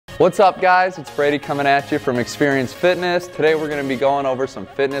What's up guys, it's Brady coming at you from Xperience Today we're going to be going over some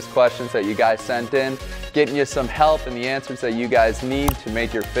fitness questions that you guys sent in, getting you some help and the answers that you guys need to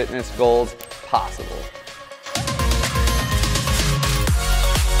make your fitness goals possible.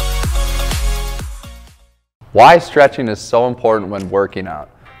 Why stretching is so important when working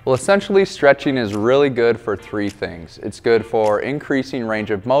out? Well, essentially stretching is really good for three things. It's good for increasing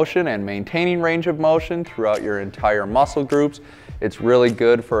range of motion and maintaining range of motion throughout your entire muscle groups. It's really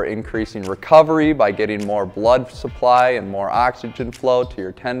good for increasing recovery by getting more blood supply and more oxygen flow to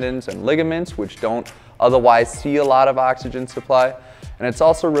your tendons and ligaments, which don't otherwise see a lot of oxygen supply. And it's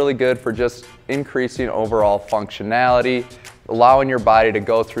also really good for just increasing overall functionality, allowing your body to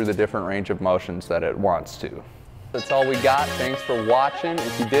go through the different range of motions that it wants to. That's all we got. Thanks for watching.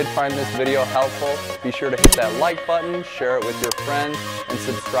 If you did find this video helpful, be sure to hit that like button, share it with your friends, and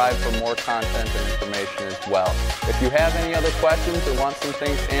subscribe for more content and information as well. If you have any other questions or want some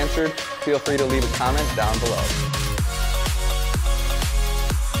things answered, feel free to leave a comment down below.